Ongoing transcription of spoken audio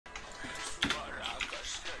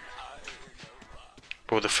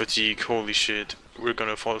Oh, the fatigue, holy shit. We're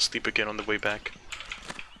gonna fall asleep again on the way back.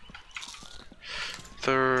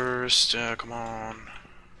 Thirst, come on.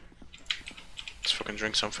 Let's fucking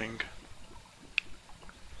drink something.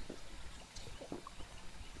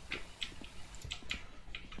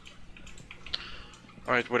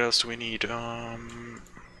 Alright, what else do we need?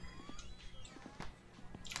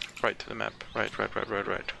 Right, to the map. Right.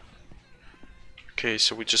 Okay,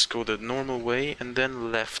 so we just go the normal way and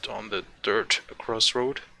then left on the dirt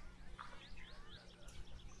crossroad.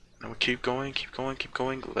 And we keep going,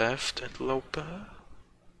 left and Lopa.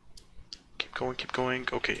 Keep going,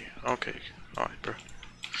 okay. Alright, bro.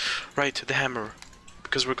 Right, the hammer.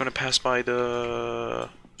 Because we're gonna pass by the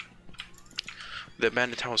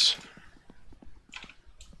abandoned house.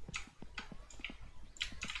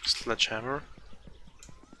 Sledgehammer.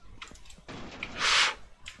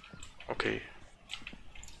 Okay.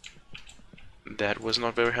 That was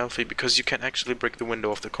not very healthy because you can actually break the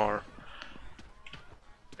window of the car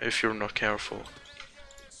if you're not careful.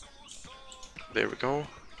 There we go.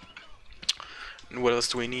 And what else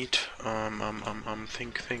do we need?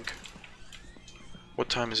 Think. What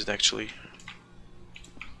time is it actually?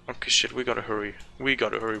 Okay, shit, we gotta hurry.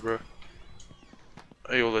 Bro.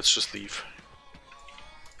 Yo, let's just leave.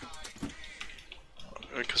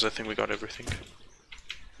 Because I think we got everything.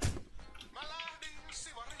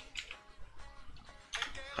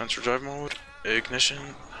 Enter drive mode,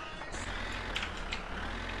 ignition.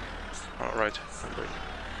 Alright, great.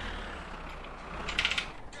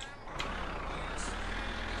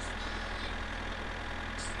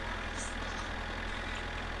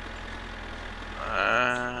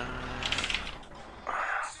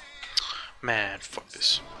 Man, fuck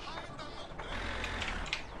this.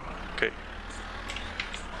 Okay.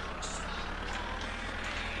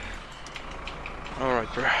 Alright,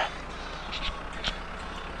 bruh.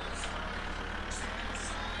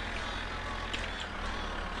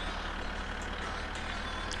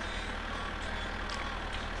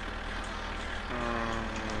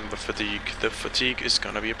 The fatigue is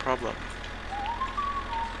gonna be a problem.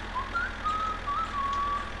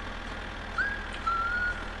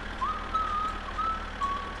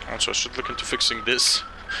 Also, I should look into fixing this.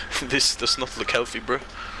 This does not look healthy, bro.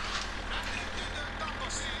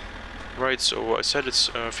 Right, so I said it's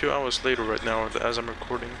a few hours later right now as I'm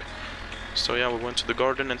recording. So yeah, we went to the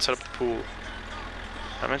garden and set up the pool.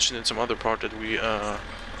 I mentioned in some other part that we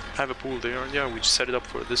have a pool there, and yeah, we just set it up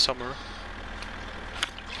for this summer.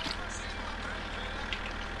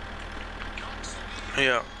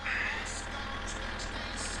 Yeah.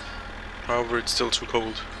 However, it's still too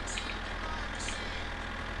cold.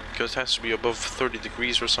 Because it has to be above 30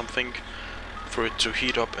 degrees or something for it to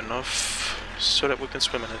heat up enough so that we can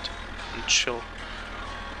swim in it and chill.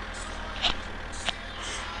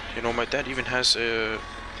 You know, my dad even has a...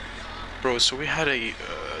 Bro, so we had a...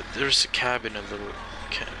 there's a cabin, a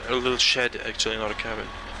little shed, actually, not a cabin,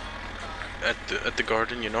 at the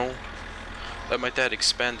garden, you know. My dad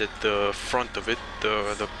expanded the front of it,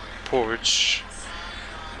 the porch,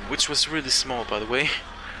 which was really small, by the way.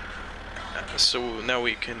 So now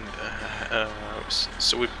we can,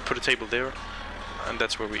 so we put a table there, and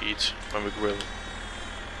that's where we eat when we grill.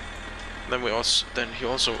 Then he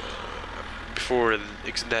also, before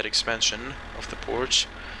that expansion of the porch,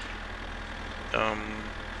 he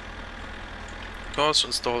also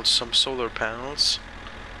installed some solar panels,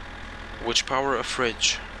 which power a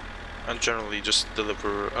fridge. And generally just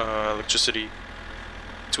deliver electricity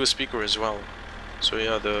to a speaker as well. So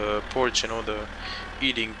yeah, the porch, you know, the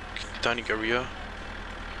eating dining area,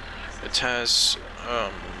 it has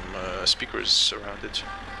speakers around it,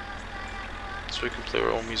 so we can play our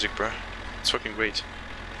own music, bruh. It's fucking great.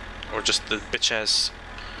 Or just the bitch ass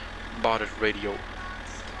bought radio.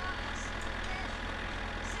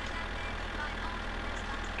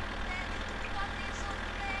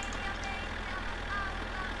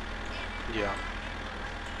 Yeah.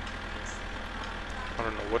 I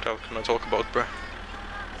don't know, what else can I talk about, bruh?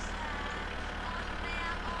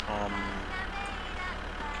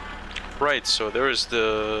 Right, so there is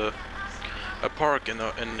a park in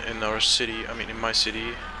our city, I mean in my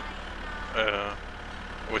city,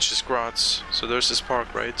 which is Graz. So there's this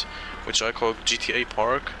park, right, which I call GTA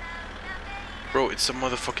Park. Bro, it's a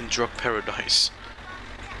motherfucking drug paradise.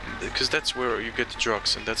 Because that's where you get the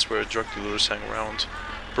drugs, and that's where drug dealers hang around.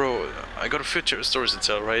 Bro, I got a few stories to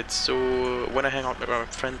tell, right? So when I hang out with my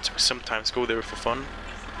friends, we sometimes go there for fun.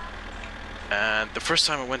 And the first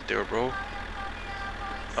time I went there, bro,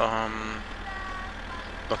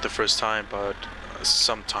 not the first time, but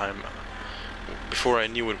sometime before I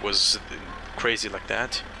knew it was crazy like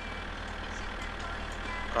that.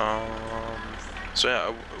 So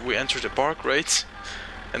yeah, we entered the park, right?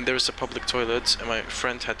 And there's a public toilet, and my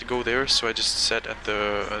friend had to go there, so I just sat at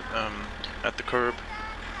the curb,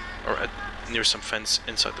 or near some fence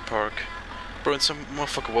inside the park. Bro, and some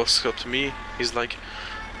motherfucker walks up to me. He's like,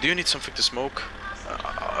 "Do you need something to smoke?"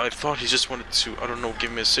 I thought he just wanted to, I don't know,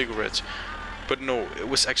 give me a cigarette. But no, it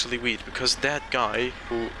was actually weed, because that guy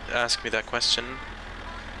who asked me that question,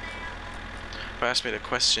 he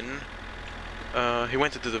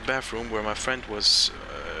went into the bathroom where my friend was,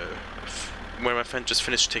 where my friend just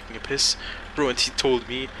finished taking a piss, bro, and he told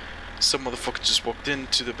me some motherfucker just walked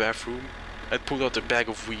into the bathroom and pulled out a bag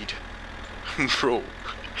of weed. Bro,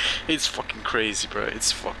 it's fucking crazy, bro,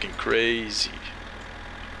 it's fucking crazy.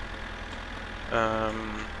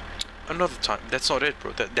 Another time, that's not it,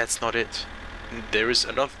 bro, that's not it. There is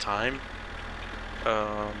another time,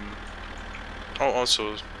 oh,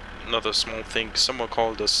 also, another small thing, someone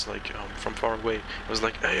called us, like, from far away. It was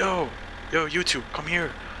like, "Hey, yo, YouTube, come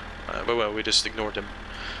here." But well, we just ignored him.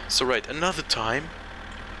 So right, another time,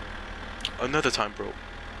 bro.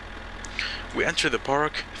 We enter the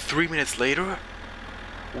park, 3 minutes later,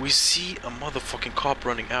 we see a motherfucking cop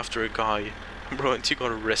running after a guy. Bro, and he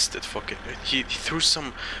got arrested, fucking. He threw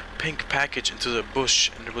some pink package into the bush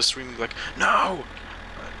and it was screaming like, "No!"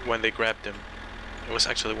 When they grabbed him. It was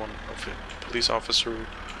actually one of the police officer.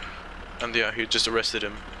 And yeah, he just arrested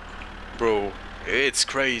him. Bro, it's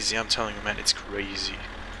crazy, I'm telling you, man, it's crazy.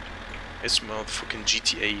 It's motherfucking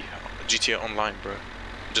GTA Online, bro.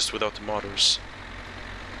 Just without the modders.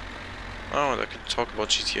 Oh, I could talk about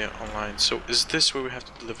GTA Online. So, is this where we have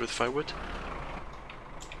to deliver the firewood?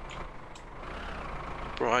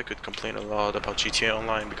 Bro, I could complain a lot about GTA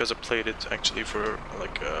Online because I played it actually for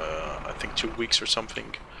like, I think 2 weeks or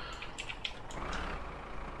something.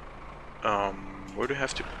 Where do I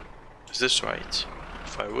have to... Is this right?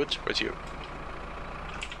 Firewood? Right here.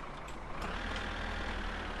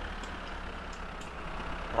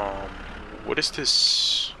 What is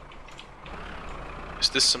this? Is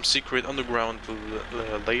this some secret underground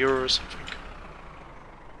layer or something?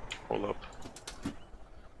 Hold up.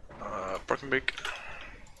 Parking brake.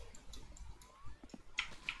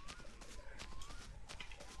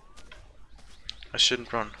 I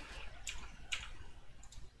shouldn't run.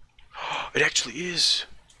 It actually is!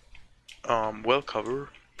 Well cover.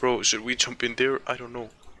 Bro, should we jump in there? I don't know.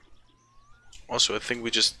 Also, I think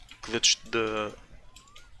we just glitched the...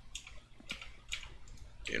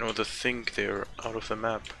 You know, the thing there out of the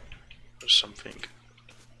map. Or something.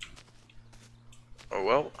 Oh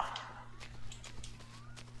well.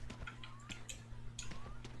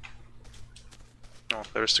 Oh,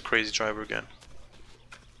 there's the crazy driver again.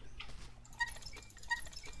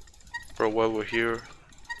 Bro, while we're here...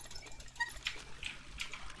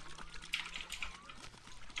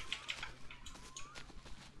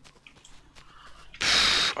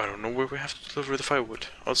 I don't know where we have to deliver the firewood.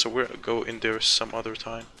 Also, we'll go in there some other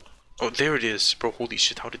time. Oh, there it is! Bro, holy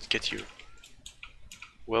shit, how did it get here?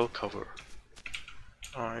 Well cover.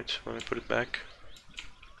 Alright, let me put it back.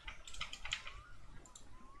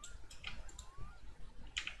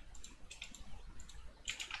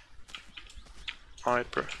 Alright,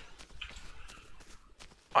 bro.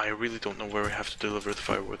 I really don't know where we have to deliver the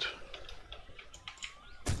firewood.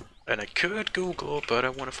 And I could Google, but I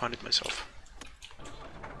want to find it myself.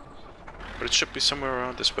 But it should be somewhere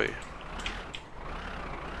around this way.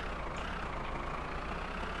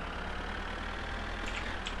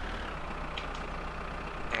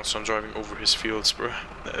 Also, I'm driving over his fields, bro.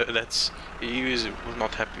 That's... He will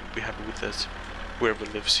not be happy with that. Whoever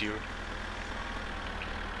lives here.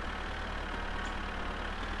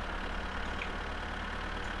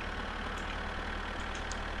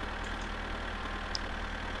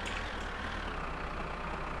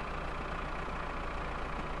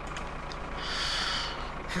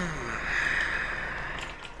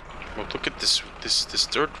 Well, look at this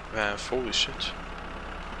dirt path, holy shit.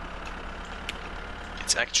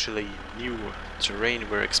 It's actually new terrain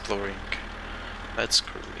we're exploring. That's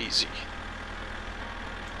crazy.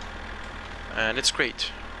 And it's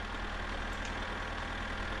great.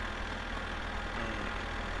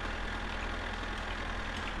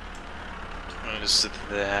 And is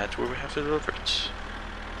that where we have to deliver it?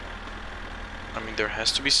 I mean, there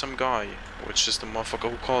has to be some guy, which is the motherfucker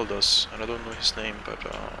who called us, and I don't know his name, but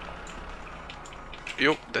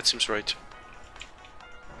yo, that seems right.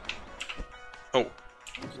 Oh.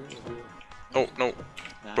 Oh, no.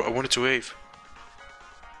 Bro, I wanted to wave.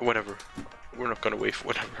 Whatever. We're not gonna wave,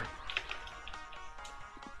 whatever.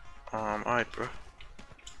 Alright, bro.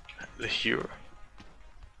 Here.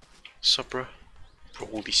 Sup, bro? Bro,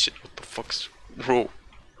 holy shit, what the fuck's... Bro.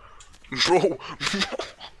 Bro!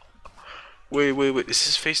 Wait, wait, wait. Is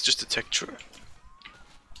his face just a texture?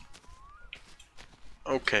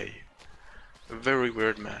 Okay. A very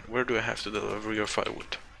weird man. Where do I have to deliver your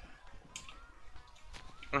firewood?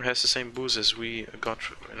 It has the same booze as we got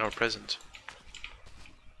in our present.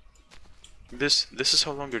 This is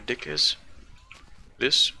how long your dick is?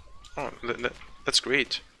 This? Oh, that's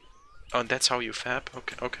great. Oh, that's how you fap?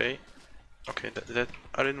 Okay, okay. Okay, that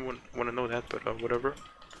I didn't want to know that, but whatever.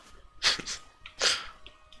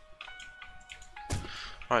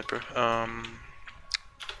 Alright, bro.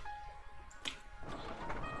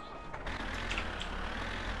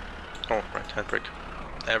 Oh, right, handbrake.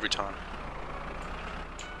 Every time.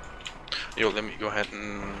 Yo, let me go ahead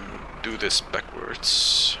and do this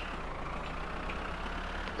backwards.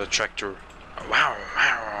 The tractor. Wow,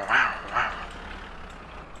 wow, wow, wow.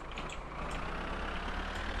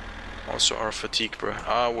 Also our fatigue, bro.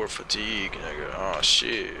 Our fatigue, nigga. Oh,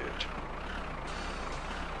 shit.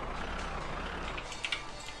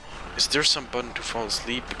 Is there some button to fall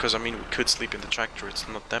asleep? Because, I mean, we could sleep in the tractor. It's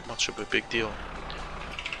not that much of a big deal.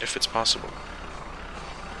 If it's possible.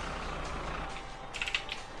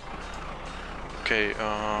 Okay,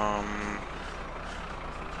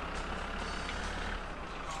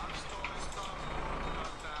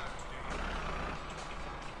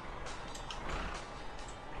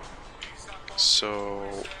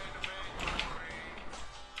 so...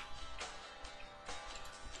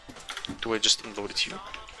 Do I just unload it here?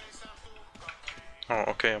 Oh,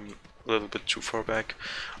 okay, I'm a little bit too far back.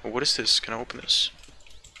 Oh, what is this? Can I open this?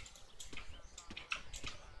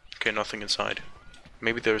 Okay, nothing inside.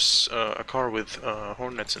 Maybe there's a car with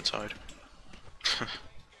hornets inside.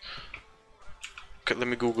 Okay, let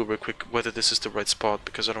me Google real quick whether this is the right spot,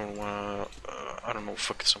 because I don't wanna, I don't know,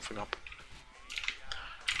 fuck something up.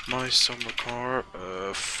 My summer car,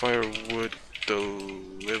 firewood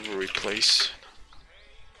delivery place.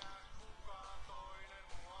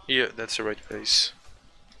 Yeah, that's the right place.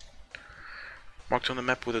 Marked on the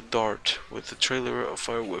map with a dart, with the trailer of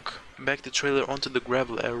firewood. Back the trailer onto the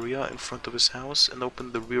gravel area in front of his house and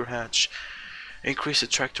open the rear hatch. Increase the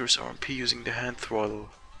tractor's RMP using the hand throttle.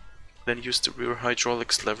 Then use the rear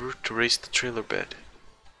hydraulics lever to raise the trailer bed.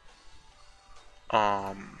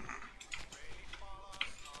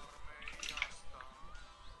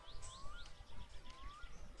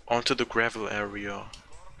 Onto the gravel area.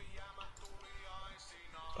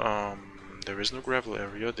 There is no gravel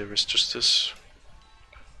area, there is just this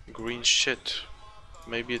green shit.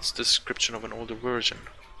 Maybe it's the description of an older version.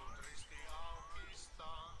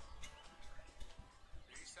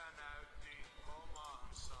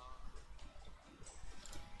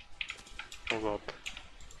 Hold up.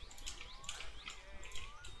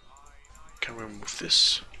 Can we remove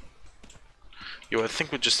this? Yo, I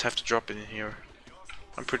think we just have to drop it in here.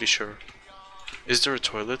 I'm pretty sure. Is there a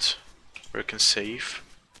toilet where I can save?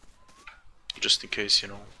 Just in case, you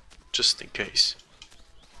know. Just in case.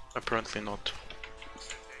 Apparently not.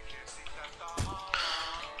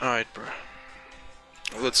 Alright, bro.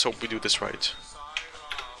 Let's hope we do this right.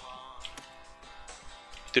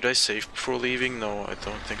 Did I save before leaving? No, I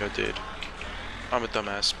don't think I did. I'm a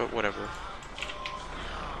dumbass, but whatever.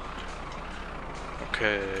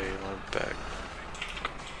 Okay, I'm back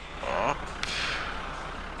up.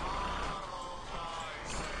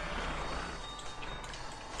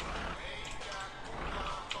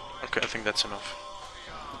 Okay, I think that's enough.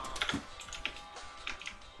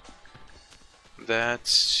 That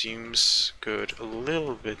seems good. A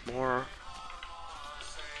little bit more.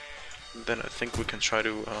 Then I think we can try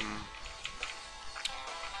to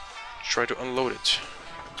unload it.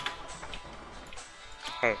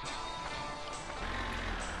 Oh.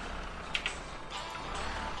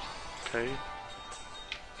 Okay.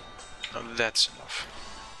 Now that's enough.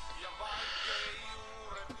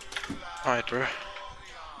 Alright, bro.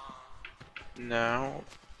 Now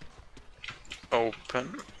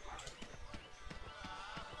open.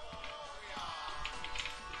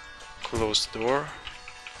 Close the door.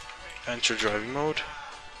 Enter driving mode.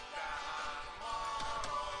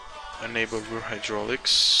 Enable rear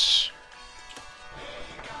hydraulics.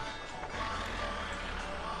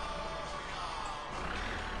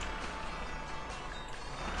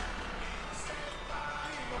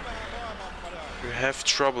 You have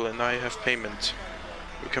trouble and I have payment.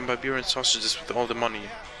 We can buy beer and sausages with all the money.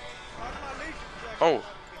 Oh!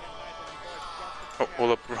 Oh,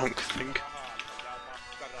 hold up, wrong thing.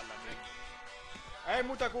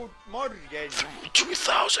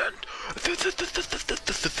 3,000!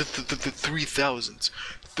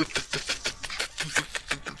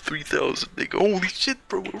 3,000, nigga. Holy shit,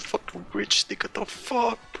 bro. We're fucking rich, nigga. The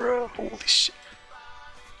fuck, bro? Holy shit.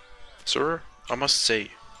 Sir, I must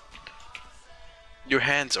say, Your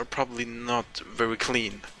hands are probably not very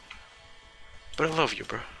clean. But I love you,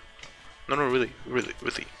 bro. No, no, really, really,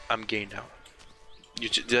 really. I'm gay now.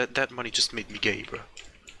 That money just made me gay, bro.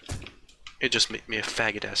 It just made me a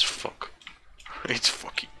faggot ass fuck. It's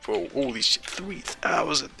fucking, bro. Holy shit,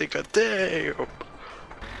 3,000, nigga, damn.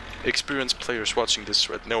 Experienced players watching this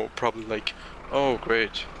right now probably like, oh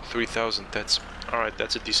great, 3,000. That's alright.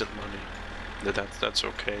 That's a decent money. That's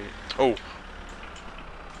okay. Oh.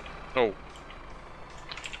 Oh.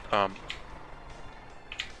 Um.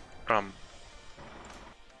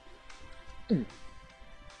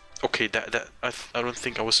 Okay, I don't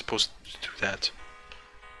think I was supposed to do that.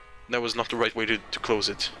 That was not the right way to close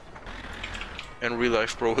it. In real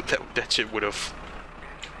life, bro, that shit would have.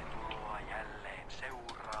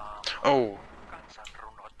 Oh.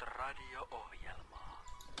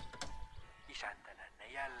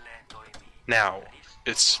 Now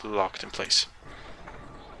it's locked in place.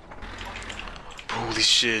 Holy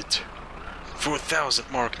shit.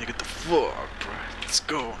 4,000 mark, nigga. The fuck, bro. Let's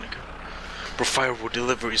go, nigga. Bro, firewood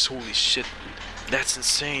deliveries, holy shit. That's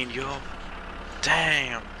insane, yo.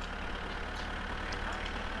 Damn.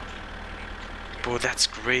 Bro, that's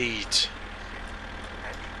great.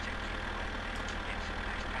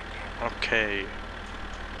 Okay.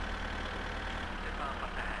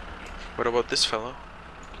 What about this fella?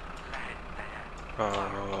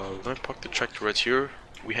 Let me park the tractor right here.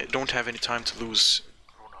 We don't have any time to lose,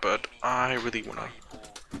 but I really wanna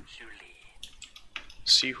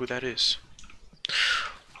see who that is.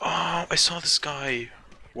 Oh, I saw this guy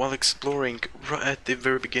while exploring right at the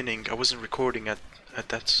very beginning. I wasn't recording at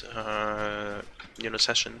that you know,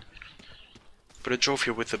 session, but I drove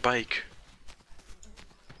here with the bike,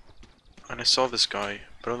 and I saw this guy,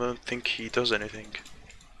 but I don't think he does anything.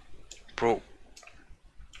 Bro.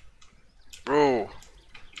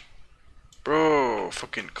 Bro,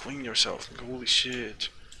 fucking clean yourself. Holy shit.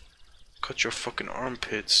 Cut your fucking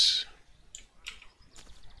armpits.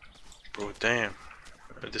 Bro, damn.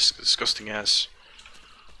 This disgusting ass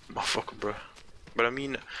motherfucker, bro. But I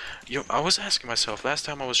mean, yo, I was asking myself last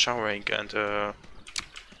time I was showering, and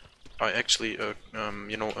I actually,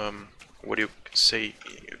 you know, what do you say?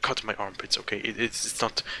 Cut my armpits. Okay, it's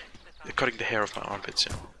not cutting the hair of my armpits,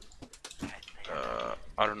 you know.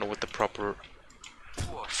 I don't know what the proper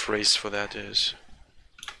phrase for that is.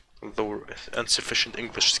 Lower, insufficient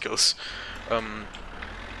English skills.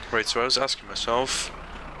 Right, so I was asking myself,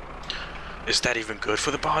 is that even good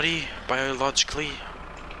for the body, biologically?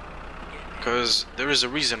 Because there is a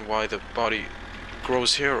reason why the body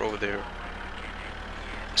grows hair over there.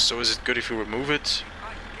 So is it good if you remove it?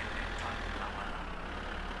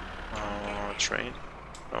 Train?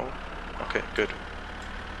 No? Okay, good.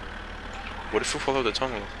 What if we follow the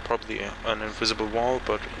tunnel? Probably an invisible wall,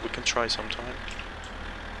 but we can try sometime.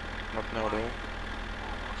 Not now though.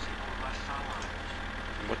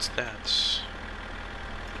 What's that?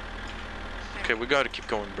 Okay, we gotta keep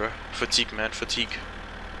going, bruh. Fatigue, man, fatigue.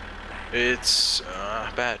 It's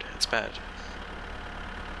bad. It's bad.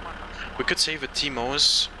 We could save at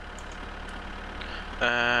Timo's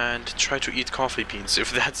and try to eat coffee beans,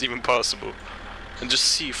 if that's even possible, and just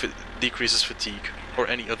see if it decreases fatigue or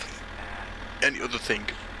any other thing.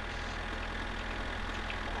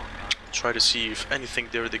 Try to see if anything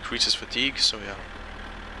there decreases fatigue. So yeah,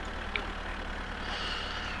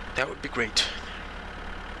 that would be great.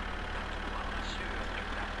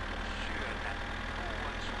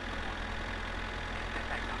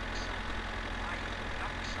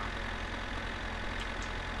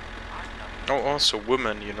 Oh, also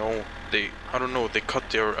women, you know, I don't know, they cut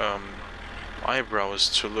their eyebrows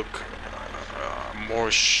to look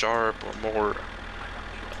more sharp or more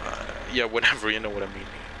yeah, whatever, you know what I mean.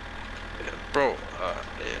 Bro,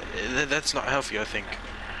 that's not healthy, I think.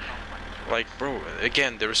 Like, bro,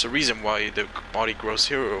 again, there's a reason why the body grows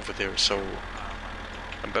hair over there, so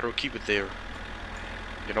I better keep it there.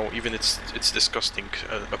 You know, even it's disgusting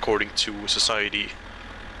according to society.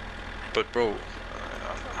 But bro,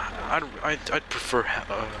 I'd prefer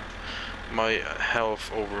my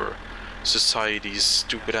health over society's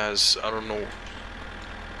stupid ass, I don't know,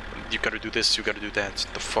 you gotta do this, you gotta do that.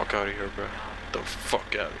 The fuck out of here, bro. The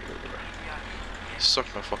fuck out of here, bro. Suck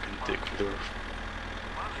my fucking dick with your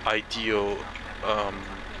ideal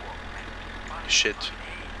shit.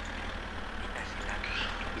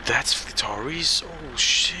 That's Flitari's? Oh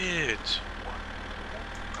shit.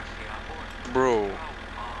 Bro.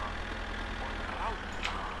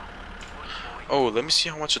 Oh, let me see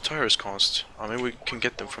how much the tires cost. I mean, we can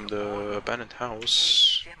get them from the abandoned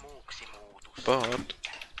house, but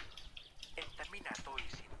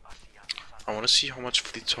I want to see how much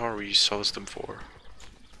Flitari sells them for.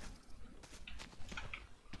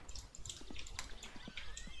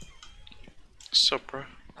 What's up, bro?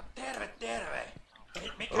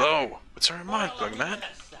 Hello. What's on your mind, young man?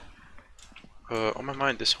 On my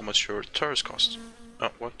mind is how much your tires cost.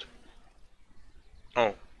 Oh, what?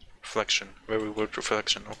 Oh, reflection. Very word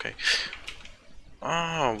reflection. Okay.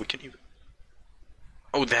 Oh, we can even.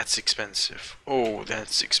 Oh, that's expensive. Oh,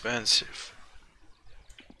 that's expensive.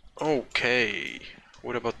 Okay.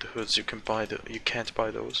 What about the hoods? You can buy the. You can't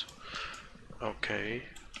buy those. Okay.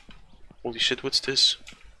 Holy shit! What's this?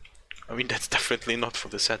 I mean, that's definitely not for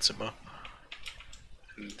the Satsuma.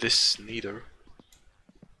 And this neither.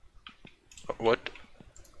 What?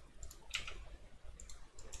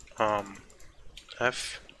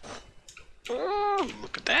 F. Oh,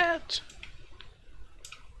 look at that!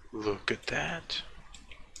 Look at that!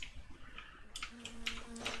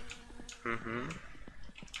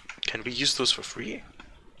 Can we use those for free?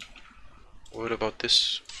 What about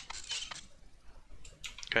this?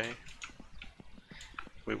 Okay.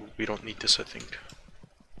 We don't need this, I think.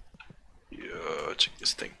 Yeah, check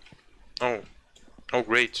this thing. Oh. Oh,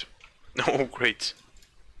 great. Oh, great.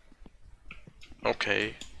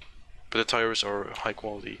 Okay. But the tires are high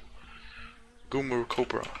quality. Goomer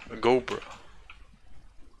Cobra. Gobra.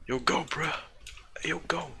 Yo, Gobra. Yo,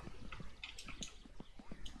 go.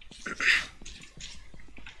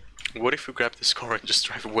 What if we grab this car and just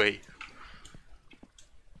drive away?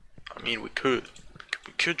 I mean, we could.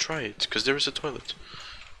 We could try it, because there is a toilet.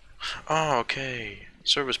 Oh, okay.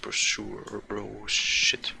 Service brochure, bro.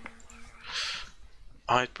 Shit.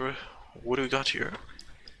 Alright, bro. What do we got here?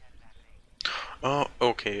 Oh,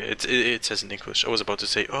 okay. It says in English. I was about to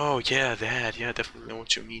say, oh yeah, that. Yeah, definitely know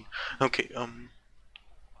what you mean. Okay.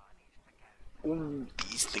 Ooh,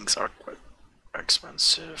 these things are quite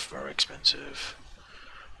expensive. Very expensive.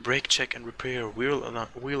 Brake check and repair. Wheel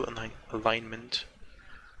alignment.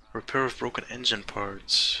 Repair of broken engine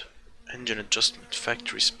parts. Engine adjustment.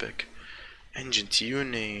 Factory spec. Engine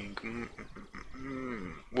tuning.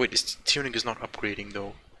 Wait, this tuning is not upgrading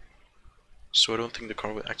though. So I don't think the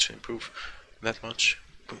car will actually improve that much.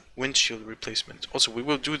 Windshield replacement. Also, we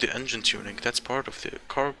will do the engine tuning. That's part of the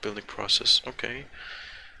car building process. Okay.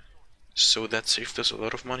 So that saved us a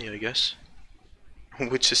lot of money, I guess.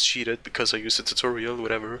 Which is cheated because I used a tutorial,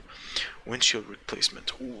 whatever. Windshield replacement.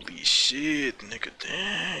 Holy shit, nigga,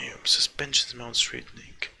 damn. Suspension mount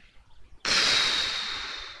straightening.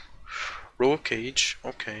 Roll cage,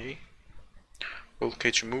 okay. Roll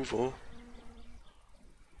cage removal.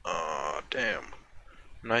 Ah, damn.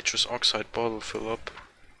 Nitrous oxide bottle fill up.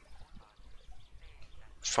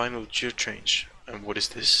 Final gear change. And what is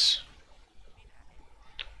this?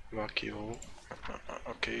 Vacuum.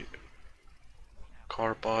 Okay.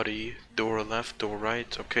 Car body, door left, door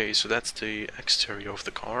right. Okay, so that's the exterior of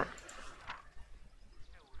the car.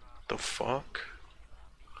 The fuck?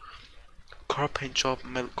 Car paint job,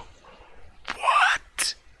 metal.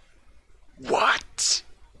 What? What?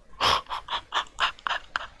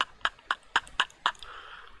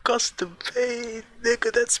 Custom paint,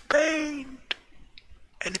 nigga, that's paint.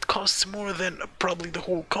 And it costs more than probably the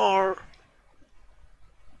whole car.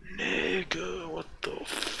 Nigga, what the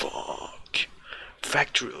fuck?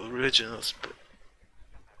 Factory originals, bro.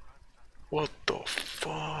 What the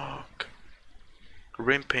fuck?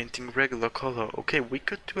 Rim painting regular color. Okay, we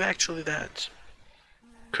could do actually that.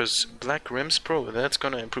 Cause black rims, bro, that's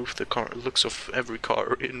gonna improve the car looks of every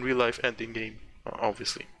car in real life and in game,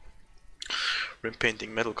 obviously. Rim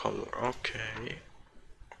painting metal color. Okay.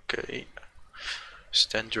 Okay.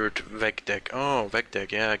 Standard VEG deck. Oh, VEG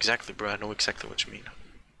deck. Yeah, exactly, bro. I know exactly what you mean.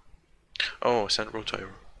 Oh, sand road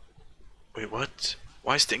tire. Wait, what?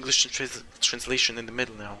 Why is the English translation in the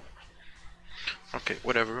middle now? Okay,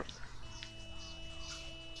 whatever.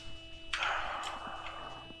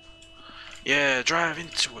 Yeah, drive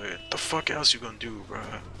into it. The fuck else you gonna do,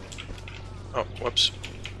 bruh? Oh, whoops.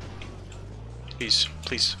 Please,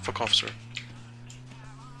 please, fuck off, sir.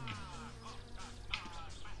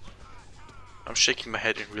 I'm shaking my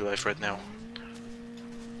head in real life right now.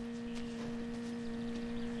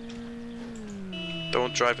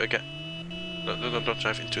 Don't drive again. No, don't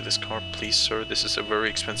drive into this car, please, sir. This is a very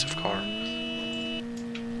expensive car.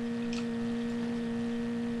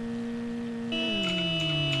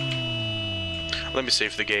 Let me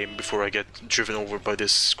save the game before I get driven over by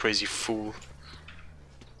this crazy fool.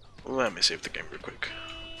 Let me save the game real quick.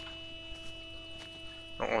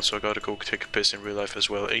 Also, I gotta go take a piss in real life as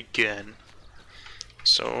well, again.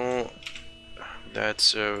 So,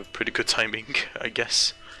 that's pretty good timing, I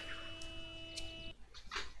guess.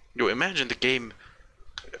 Yo, imagine the game,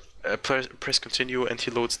 press continue and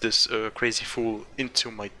he loads this crazy fool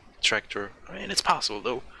into my tractor. I mean, it's possible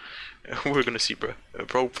though. We're gonna see, bro.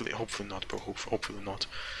 Hopefully not, bro. Hopefully not.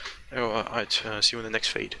 Oh, I'd see you in the next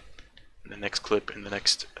fade, in the next clip, in the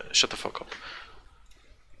next. Shut the fuck up.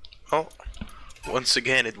 Oh, once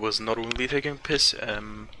again, it was not only taking piss. I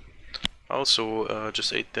also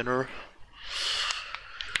just ate dinner.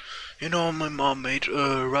 You know, my mom made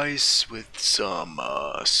rice with some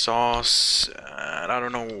sauce and I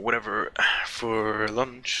don't know, whatever, for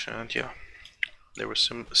lunch, and yeah, there was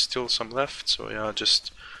still some left, so yeah, I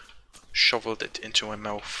just shoveled it into my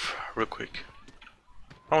mouth real quick.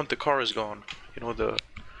 Oh, and the car is gone. You know, the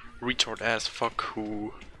retard ass fuck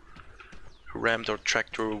who rammed our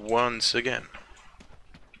tractor once again.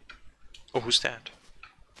 Oh, who's that?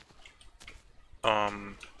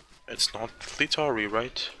 It's not Flitari,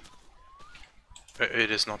 right?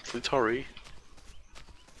 It is not Flitari.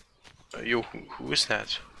 Yo, who is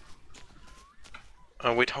that?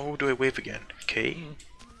 Wait, how do I wave again? K?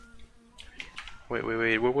 Wait,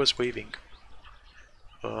 what was waving?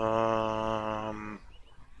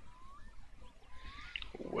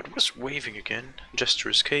 What was waving again?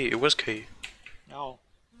 Gestures, K, it was K. No.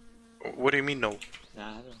 What do you mean no?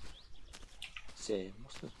 Nada. Sei,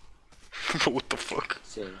 moster. What the fuck?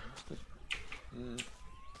 Sei, moster.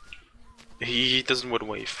 He doesn't want to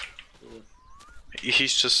wave. Yeah.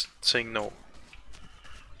 He's just saying no.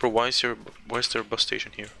 Bro, why is there a bus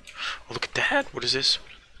station here? Oh, look at that! What is this?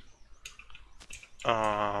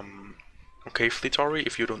 Okay, Flitari,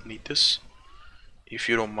 if you don't need this, if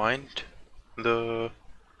you don't mind, I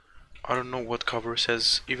don't know what cover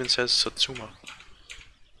says, even says Satsuma.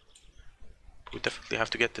 We definitely have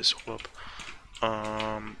to get this. Hold up.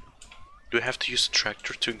 Do I have to use the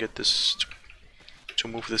tractor to get this, to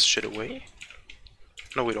move this shit away?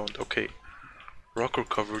 No, we don't. Okay. Rocker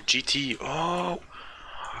cover, GT.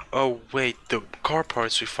 Oh wait, the car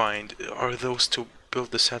parts we find, are those to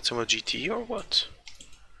build the Satsuma GT or what?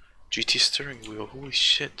 GT steering wheel, holy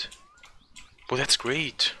shit. Well, that's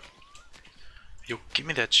great. Yo, give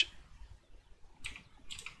me that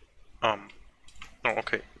oh,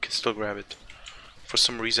 okay, we can still grab it. For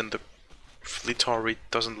some reason, the Flitari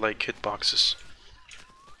doesn't like hitboxes.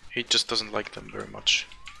 He just doesn't like them very much.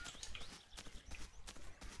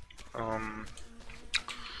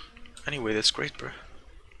 Anyway, that's great, bro.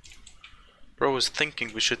 Bro, I was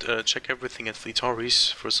thinking we should check everything at Flitari's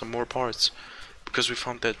for some more parts. Because we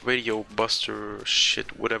found that radio buster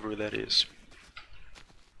shit, whatever that is.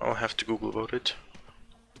 I'll have to Google about it.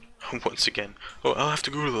 Once again. Oh, I'll have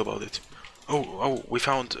to Google about it. Oh, we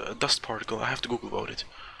found a dust particle. I have to Google about it.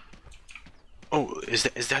 Oh, is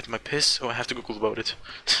that my piss? Oh, I have to Google about it.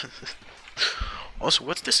 Also,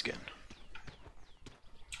 what's this again?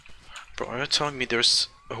 Bro, are you telling me there's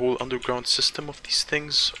a whole underground system of these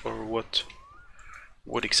things, or what?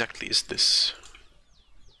 What exactly is this?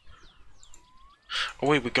 Oh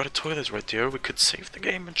wait, we got a toilet right there. We could save the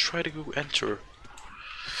game and try to go enter.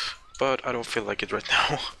 But I don't feel like it right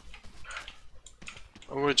now.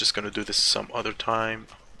 We're just gonna do this some other time.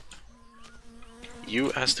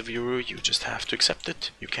 You, as the viewer, you just have to accept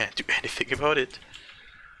it. You can't do anything about it.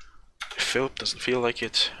 If Philip doesn't feel like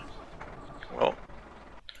it, well,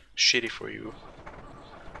 shitty for you.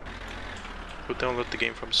 Go download the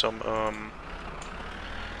game from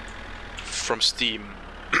from Steam.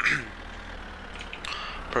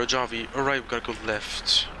 Parajavi. Alright, we gotta go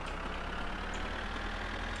left.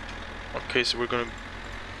 Okay, so we're gonna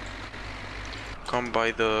come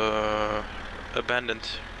by the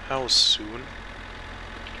abandoned house soon.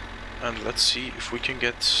 And let's see if we can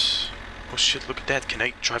get... Oh shit, look at that. Can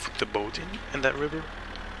I drive with the boat in that river?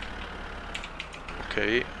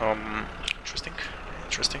 Okay, interesting.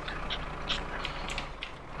 Interesting.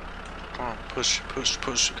 Come on, push. You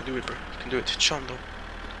can do it, bro. You can do it. Chillin' though.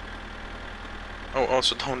 Oh,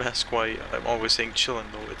 also don't ask why I'm always saying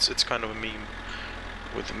chillin' though. It's kind of a meme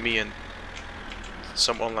with me and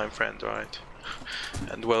some online friend, right?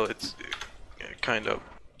 And well, it's kind of...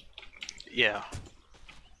 Yeah.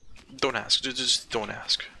 Don't ask. Just don't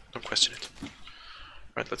ask. Don't question it.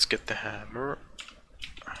 Right, let's get the hammer.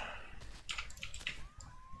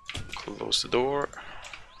 Close the door.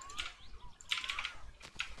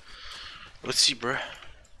 Let's see, bruh.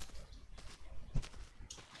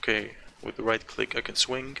 Okay, with the right click I can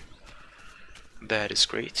swing. That is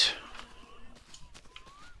great.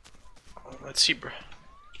 Let's see, bruh.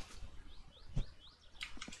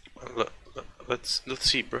 Let's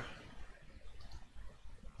see, bruh.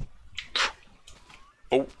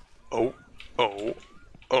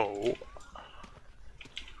 Oh.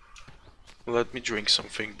 Let me drink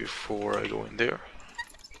something before I go in there.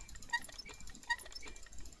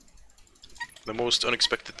 The most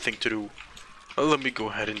unexpected thing to do. Let me go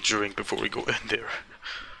ahead and drink before we go in there.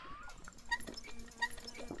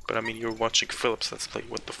 But I mean, you're watching Philip's Let's Play.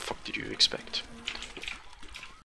 What the fuck did you expect?